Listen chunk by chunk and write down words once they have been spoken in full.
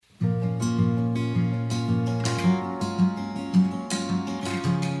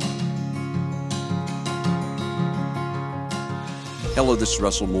Hello, this is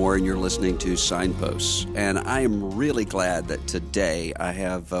Russell Moore, and you're listening to Signposts. And I am really glad that today I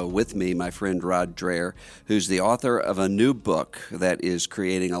have with me my friend Rod Dreher, who's the author of a new book that is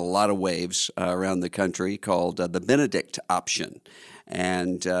creating a lot of waves around the country called The Benedict Option.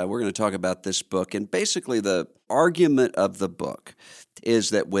 And we're going to talk about this book. And basically the argument of the book is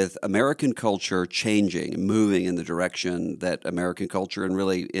that with American culture changing and moving in the direction that American culture and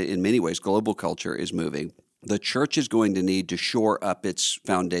really in many ways global culture is moving, the church is going to need to shore up its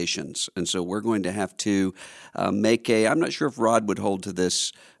foundations. And so we're going to have to make I'm not sure if Rod would hold to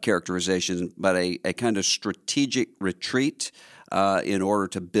this characterization, but a kind of strategic retreat in order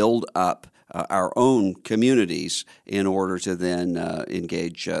to build up our own communities in order to then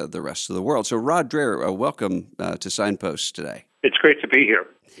engage the rest of the world. So Rod Dreher, welcome to Signposts today. It's great to be here.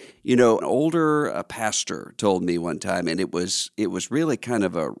 You know, an older pastor told me one time, and it was really kind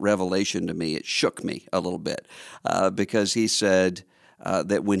of a revelation to me. It shook me a little bit because he said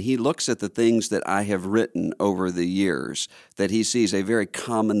that when he looks at the things that I have written over the years, that he sees a very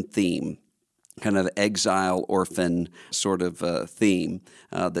common theme, kind of exile, orphan sort of theme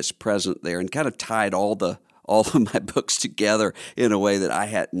that's present there, and kind of tied all of my books together in a way that I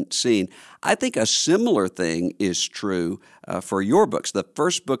hadn't seen. I think a similar thing is true for your books. The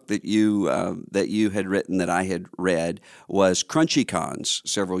first book that you had written that I had read was Crunchy Cons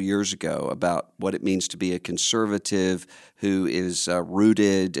several years ago, about what it means to be a conservative who is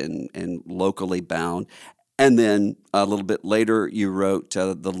rooted and locally bound. And then a little bit later, you wrote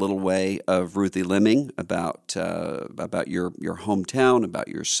The Little Way of Ruthie Lemming about your hometown, about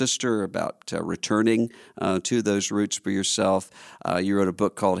your sister, about returning to those roots for yourself. You wrote a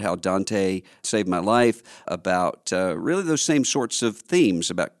book called How Dante Saved My Life, about really those same sorts of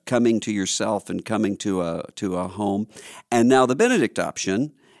themes, about coming to yourself and coming to a home. And now The Benedict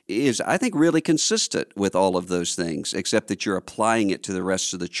Option is, I think, really consistent with all of those things, except that you're applying it to the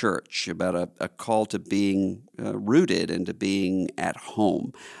rest of the church, about a call to being rooted and to being at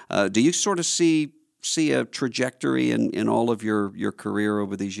home. Do you sort of see a trajectory in all of your career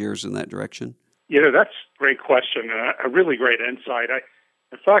over these years in that direction? You know, that's a great question, a really great insight.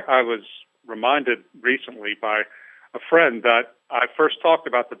 In fact, I was reminded recently by a friend that I first talked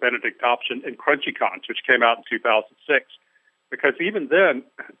about the Benedict Option in Crunchy Cons, which came out in 2006. Because even then,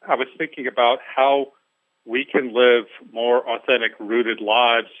 I was thinking about how we can live more authentic, rooted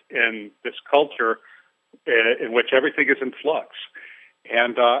lives in this culture in which everything is in flux.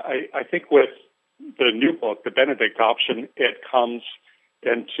 And I think with the new book, The Benedict Option, it comes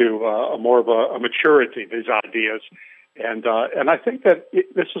into more of a maturity, these ideas. And I think that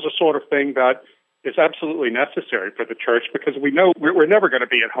this is a sort of thing that is absolutely necessary for the church, because we know we're never going to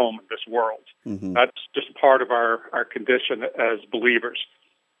be at home in this world. Mm-hmm. That's just part of our condition as believers.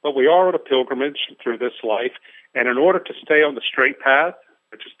 But we are on a pilgrimage through this life, and in order to stay on the straight path,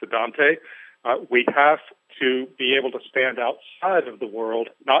 which is to Dante, we have to be able to stand outside of the world,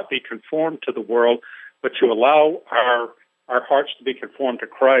 not be conformed to the world, but to allow our hearts to be conformed to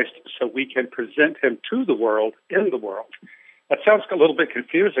Christ so we can present him to the world in the world. That sounds a little bit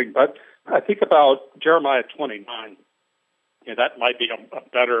confusing, but I think about Jeremiah 29. That might be a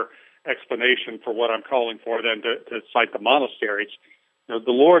better explanation for what I'm calling for than to cite the monasteries. The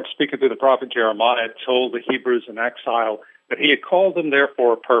Lord, speaking through the prophet Jeremiah, told the Hebrews in exile that he had called them there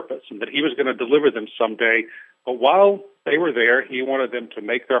for a purpose and that he was going to deliver them someday. But while they were there, he wanted them to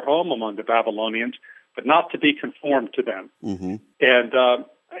make their home among the Babylonians, but not to be conformed to them. Mm-hmm. And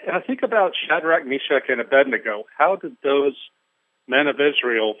I think about Shadrach, Meshach, and Abednego. How did those men of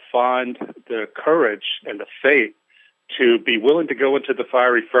Israel find the courage and the faith to be willing to go into the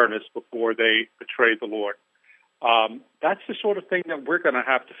fiery furnace before they betrayed the Lord? That's the sort of thing that we're going to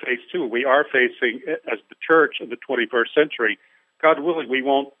have to face too. We are facing, as the church in the 21st century, God willing, we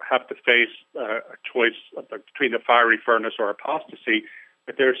won't have to face a choice between the fiery furnace or apostasy,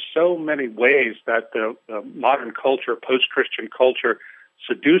 but there's so many ways that the modern culture, post-Christian culture,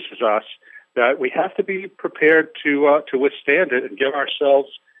 seduces us, that we have to be prepared to withstand it and give ourselves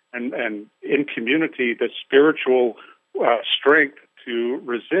and in community the spiritual strength to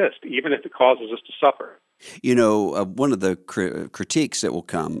resist, even if it causes us to suffer. You know, one of the critiques that will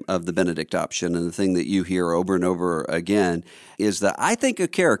come of the Benedict Option, and the thing that you hear over and over again, is that I think a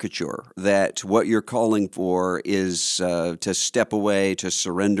caricature that what you're calling for is to step away, to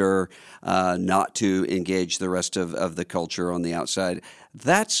surrender, not to engage the rest of the culture on the outside.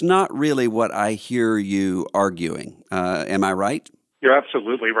 That's not really what I hear you arguing. Am I right? You're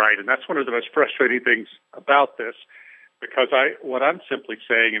absolutely right, and that's one of the most frustrating things about this, because what I'm simply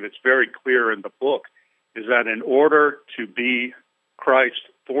saying, and it's very clear in the book, is that in order to be Christ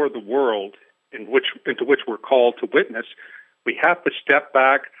for the world into which we're called to witness, We have to step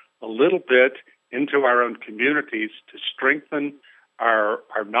back a little bit into our own communities to strengthen our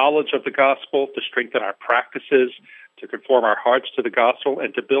knowledge of the gospel, to strengthen our practices, to conform our hearts to the gospel,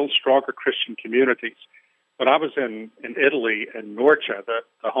 and to build stronger Christian communities. When I was in Italy, in Norcia, the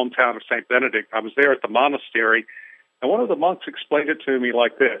hometown of St. Benedict, I was there at the monastery, and one of the monks explained it to me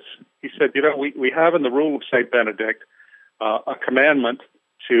like this. He said, we have in the rule of St. Benedict a commandment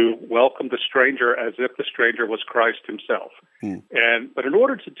to welcome the stranger as if the stranger was Christ himself. But in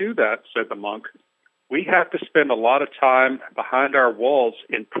order to do that, said the monk, we have to spend a lot of time behind our walls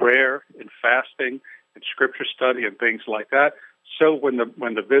in prayer, in fasting, in scripture study, and things like that. So when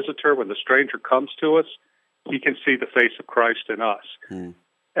the stranger comes to us, he can see the face of Christ in us.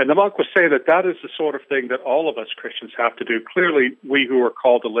 And the monk was saying that is the sort of thing that all of us Christians have to do. Clearly, we who are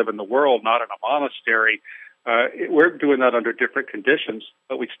called to live in the world, not in a monastery, we're doing that under different conditions,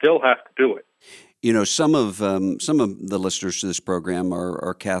 but we still have to do it. Some of the listeners to this program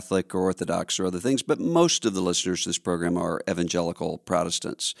are Catholic or Orthodox or other things, but most of the listeners to this program are evangelical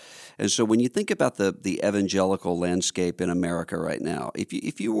Protestants. And so when you think about the evangelical landscape in America right now,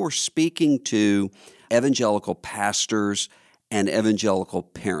 if you were speaking to evangelical pastors and evangelical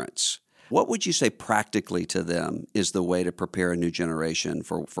parents, what would you say practically to them is the way to prepare a new generation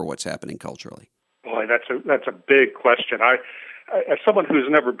for what's happening culturally? Boy, that's a big question. As someone who's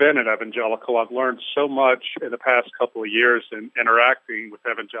never been an evangelical, I've learned so much in the past couple of years in interacting with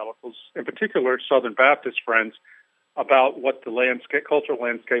evangelicals, in particular Southern Baptist friends, about what the cultural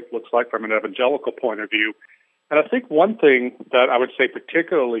landscape looks like from an evangelical point of view. And I think one thing that I would say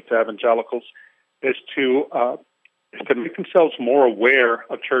particularly to evangelicals is to make themselves more aware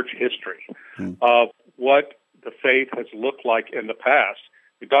of church history, of what the faith has looked like in the past.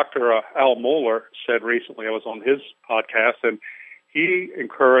 Dr. Al Mohler said recently, I was on his podcast, and he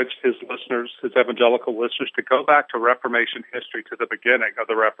encouraged his evangelical listeners, to go back to Reformation history, to the beginning of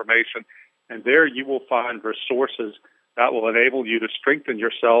the Reformation, and there you will find resources that will enable you to strengthen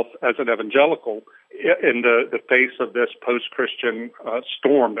yourself as an evangelical in the face of this post-Christian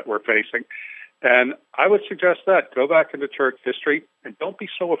storm that we're facing. And I would suggest that. Go back into church history, and don't be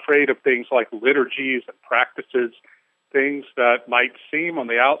so afraid of things like liturgies and practices, things that might seem on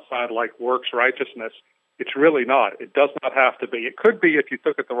the outside like works righteousness. It's really not. It does not have to be. It could be if you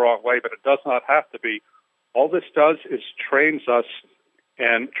took it the wrong way, but it does not have to be. All this does is trains us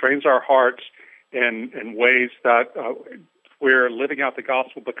and trains our hearts in ways that where living out the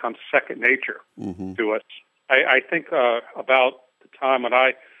gospel becomes second nature to us. I think about the time when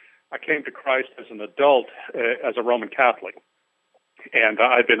I came to Christ as an adult, as a Roman Catholic, and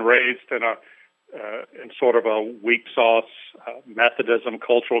I'd been raised in sort of a weak sauce Methodism,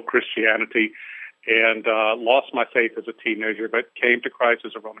 cultural Christianity, and lost my faith as a teenager, but came to Christ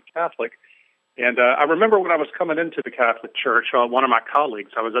as a Roman Catholic. And I remember when I was coming into the Catholic Church, one of my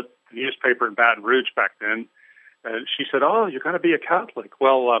colleagues, I was at the newspaper in Baton Rouge back then, and she said, "Oh, you're going to be a Catholic."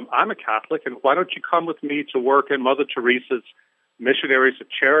 Well, I'm a Catholic, and why don't you come with me to work in Mother Teresa's Missionaries of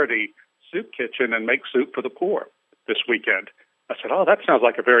Charity soup kitchen and make soup for the poor this weekend? I said, "Oh, that sounds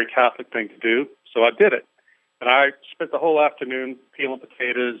like a very Catholic thing to do." So I did it. And I spent the whole afternoon peeling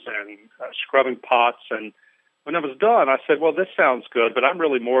potatoes and scrubbing pots. And when I was done, I said, well, this sounds good, but I'm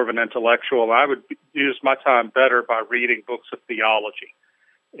really more of an intellectual. I would use my time better by reading books of theology.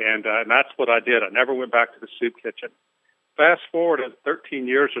 And that's what I did. I never went back to the soup kitchen. Fast forward 13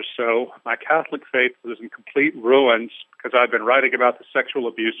 years or so, my Catholic faith was in complete ruins because I'd been writing about the sexual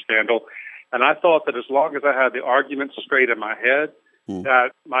abuse scandal. And I thought that as long as I had the arguments straight in my head,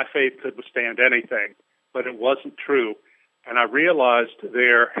 that my faith could withstand anything. But it wasn't true. And I realized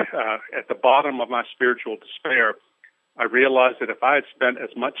there, at the bottom of my spiritual despair, I realized that if I had spent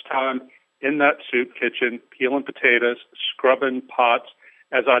as much time in that soup kitchen, peeling potatoes, scrubbing pots,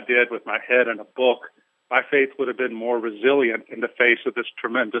 as I did with my head in a book, my faith would have been more resilient in the face of this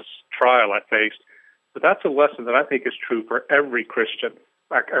tremendous trial I faced. But that's a lesson that I think is true for every Christian.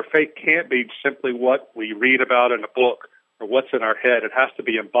 Our faith can't be simply what we read about in a book or what's in our head. It has to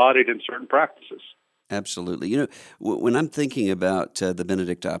be embodied in certain practices. Absolutely. When I'm thinking about the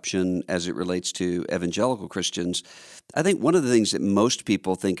Benedict option as it relates to evangelical Christians, I think one of the things that most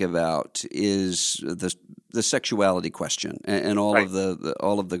people think about is the sexuality question and all Right. of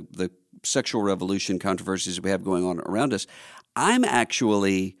the sexual revolution controversies we have going on around us. I'm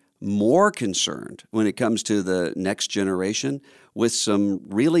actually more concerned when it comes to the next generation with some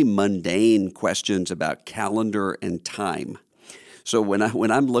really mundane questions about calendar and time. So when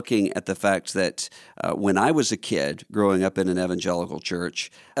I'm looking at the fact that when I was a kid growing up in an evangelical church,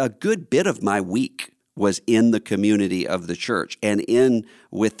 a good bit of my week was in the community of the church and in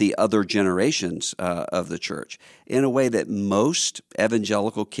with the other generations of the church in a way that most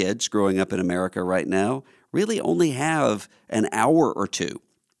evangelical kids growing up in America right now really only have an hour or two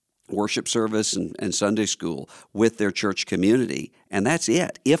worship service and Sunday school with their church community, and that's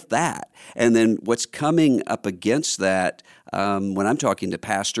it, if that. And then what's coming up against that, when I'm talking to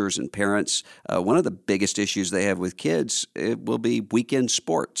pastors and parents, one of the biggest issues they have with kids it will be weekend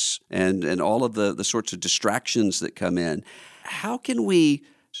sports and all of the sorts of distractions that come in. How can we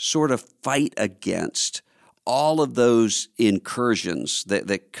sort of fight against all of those incursions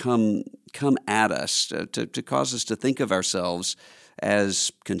that come at us to cause us to think of ourselves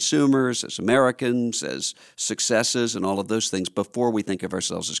as consumers, as Americans, as successes, and all of those things before we think of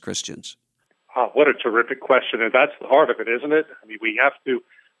ourselves as Christians? Oh, what a terrific question. And that's the heart of it, isn't it? I mean, we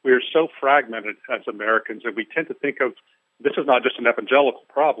are so fragmented as Americans, and we tend to think of this is not just an evangelical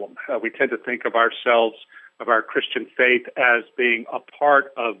problem. We tend to think of ourselves, of our Christian faith, as being a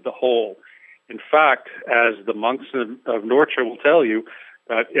part of the whole. In fact, as the monks of Norcia will tell you,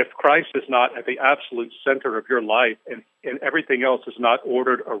 that if Christ is not at the absolute center of your life and everything else is not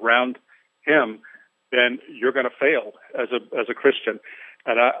ordered around him, then you're going to fail as a Christian.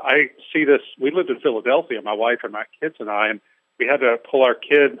 And I see this. We lived in Philadelphia, my wife and my kids and I, and we had to pull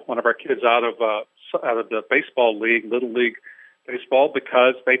one of our kids out of the baseball league, Little League baseball,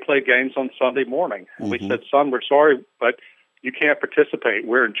 because they play games on Sunday morning. And we said, son, we're sorry, but you can't participate.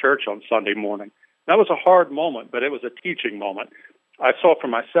 We're in church on Sunday morning. That was a hard moment, but it was a teaching moment. I saw for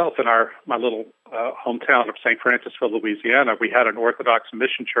myself in my little hometown of St. Francisville, Louisiana, we had an Orthodox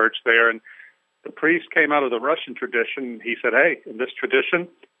mission church there, and the priest came out of the Russian tradition. He said, hey, in this tradition,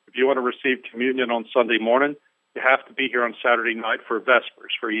 if you want to receive communion on Sunday morning, you have to be here on Saturday night for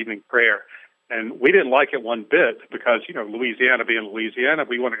Vespers, for evening prayer. And we didn't like it one bit because, Louisiana being Louisiana,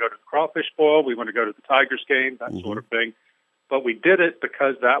 we want to go to the crawfish boil, we want to go to the Tigers game, that sort of thing. But we did it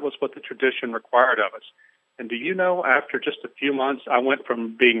because that was what the tradition required of us. And do you know, after just a few months, I went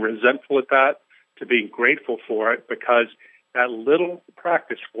from being resentful at that to being grateful for it because that little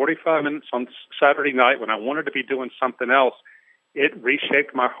practice, 45 minutes on Saturday night when I wanted to be doing something else, it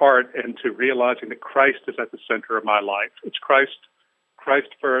reshaped my heart into realizing that Christ is at the center of my life. It's Christ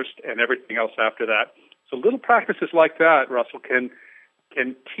first and everything else after that. So little practices like that, Russell, can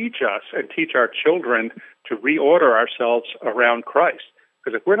teach us and teach our children to reorder ourselves around Christ.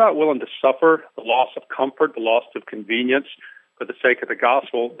 Because if we're not willing to suffer the loss of comfort, the loss of convenience for the sake of the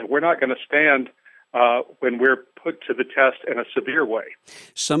gospel, then we're not going to stand when we're put to the test in a severe way.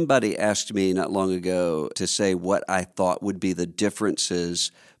 Somebody asked me not long ago to say what I thought would be the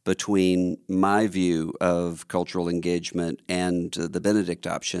differences between my view of cultural engagement and the Benedict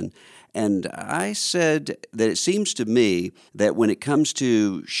option. And I said that it seems to me that when it comes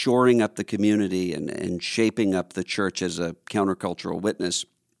to shoring up the community and shaping up the church as a countercultural witness,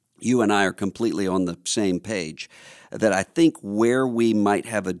 you and I are completely on the same page. That I think where we might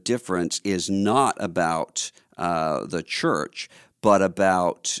have a difference is not about the church, but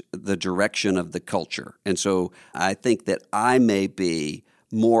about the direction of the culture. And so I think that I may be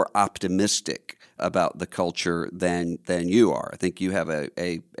more optimistic about the culture than you are. I think you have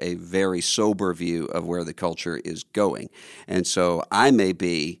a very sober view of where the culture is going. And so I may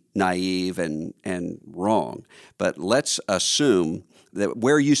be naive and wrong, but let's assume that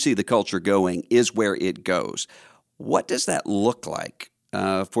where you see the culture going is where it goes. What does that look like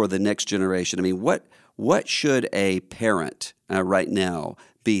for the next generation? I mean, what should a parent right now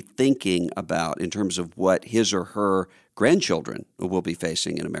be thinking about in terms of what his or her grandchildren will be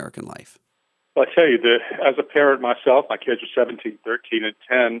facing in American life? Well, I tell you that as a parent myself, my kids are 17, 13, and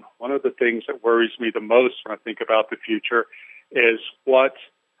 10. One of the things that worries me the most when I think about the future is what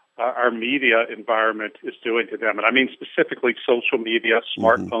our media environment is doing to them. And I mean specifically social media,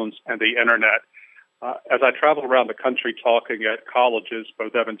 smartphones, and the internet. As I travel around the country talking at colleges,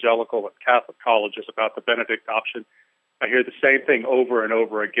 both evangelical and Catholic colleges, about the Benedict option, I hear the same thing over and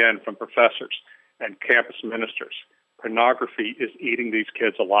over again from professors and campus ministers. Pornography is eating these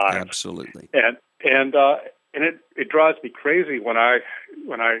kids alive. Absolutely. And it drives me crazy when I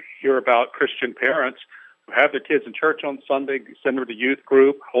hear about Christian parents who have their kids in church on Sunday, send them to youth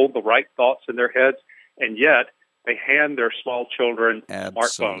group, hold the right thoughts in their heads, and yet they hand their small children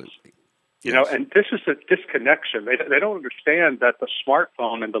smartphones. Yes. And this is a disconnection. They don't understand that the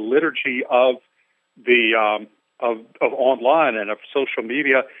smartphone and the liturgy of the of online and of social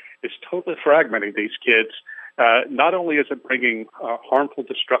media is totally fragmenting these kids. Not only is it bringing harmful,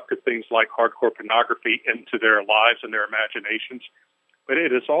 destructive things like hardcore pornography into their lives and their imaginations, but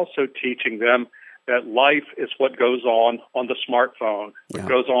it is also teaching them that life is what goes on the smartphone, what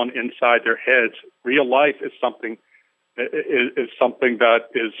goes on inside their heads. Real life is something that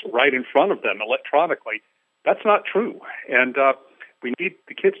is right in front of them electronically. That's not true, and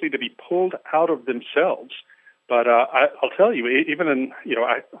the kids need to be pulled out of themselves. But I'll tell you, even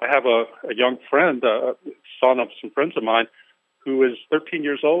I have a young friend, son of some friends of mine, who is 13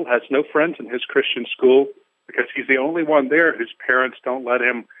 years old, has no friends in his Christian school because he's the only one there whose parents don't let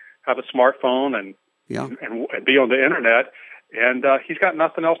him have a smartphone and be on the internet, and he's got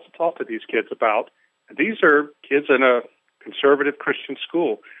nothing else to talk to these kids about. And these are kids in a conservative Christian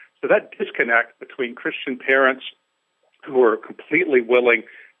school. So that disconnect between Christian parents who are completely willing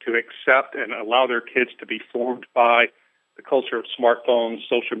to accept and allow their kids to be formed by the culture of smartphones,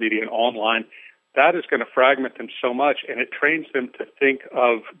 social media, and online, that is going to fragment them so much, and it trains them to think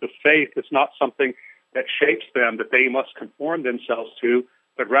of the faith as not something that shapes them, that they must conform themselves to,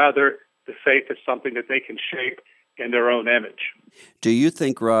 but rather the faith is something that they can shape in their own image. Do you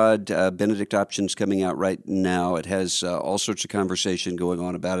think, Rod, Benedict Option's coming out right now? It has all sorts of conversation going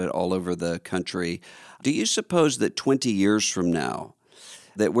on about it all over the country. Do you suppose that 20 years from now,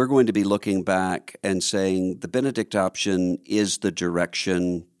 that we're going to be looking back and saying the Benedict Option is the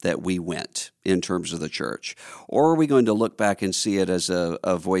direction that we went in terms of the church? Or are we going to look back and see it as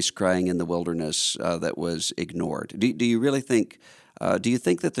a voice crying in the wilderness that was ignored? Do you really think, do you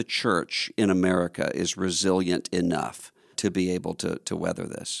think that the church in America is resilient enough to be able to weather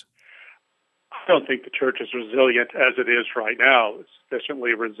this? I don't think the church is resilient as it is right now. It's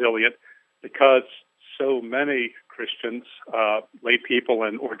sufficiently resilient because so many Christians, lay people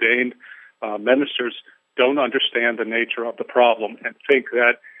and ordained ministers don't understand the nature of the problem and think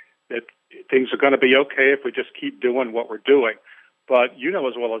that things are going to be okay if we just keep doing what we're doing. But you know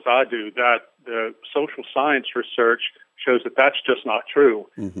as well as I do that the social science research shows that that's just not true.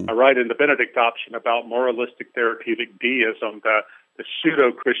 Mm-hmm. I write in the Benedict Option about moralistic therapeutic deism, the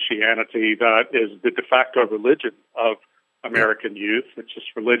pseudo-Christianity that is the de facto religion of American youth. It's just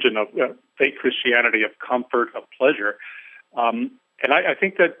religion of fake Christianity of comfort, of pleasure. And I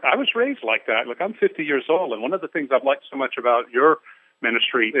think that I was raised like that. Look, I'm 50 years old, and one of the things I've liked so much about your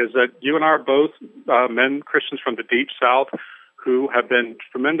ministry is that you and I are both men, Christians from the Deep South, who have been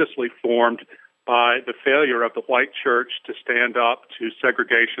tremendously formed by the failure of the white church to stand up to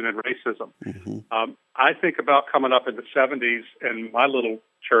segregation and racism. Mm-hmm. I think about coming up in the 70s in my little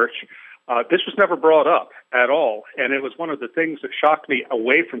church. This was never brought up at all, and it was one of the things that shocked me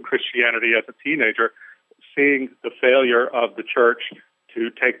away from Christianity as a teenager, seeing the failure of the church to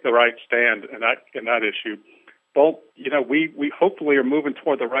take the right stand in that issue. Well, we hopefully are moving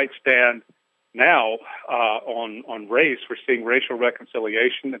toward the right stand now on race. We're seeing racial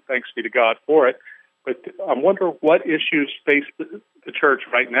reconciliation, and thanks be to God for it. But I wonder what issues face the church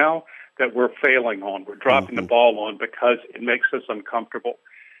right now that we're failing on, we're dropping the ball on because it makes us uncomfortable.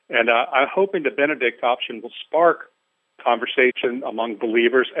 And I'm hoping the Benedict Option will spark conversation among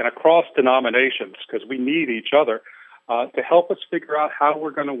believers and across denominations, because we need each other to help us figure out how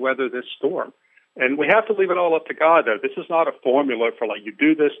we're going to weather this storm. And we have to leave it all up to God, though. This is not a formula for you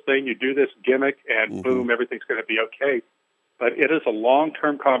do this thing, you do this gimmick, and boom, everything's going to be okay. But it is a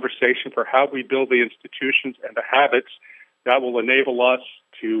long-term conversation for how we build the institutions and the habits that will enable us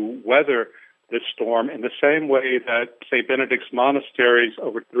to weather this storm in the same way that St. Benedict's monasteries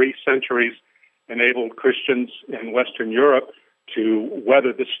over 3 centuries enabled Christians in Western Europe to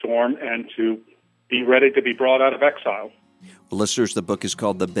weather the storm and to be ready to be brought out of exile. Well, listeners, the book is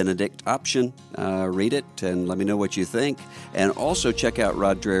called The Benedict Option. Read it and let me know what you think. And also check out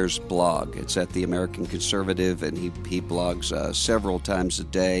Rod Dreher's blog. It's at the American Conservative, and he blogs several times a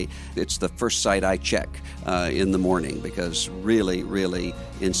day. It's the first site I check in the morning because really, really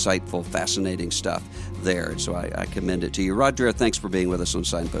insightful, fascinating stuff there. So I commend it to you. Rod Dreher, thanks for being with us on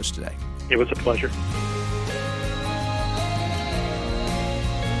Signposts today. It was a pleasure.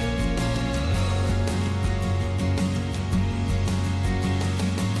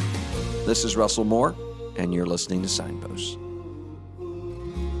 This is Russell Moore, and you're listening to Signposts.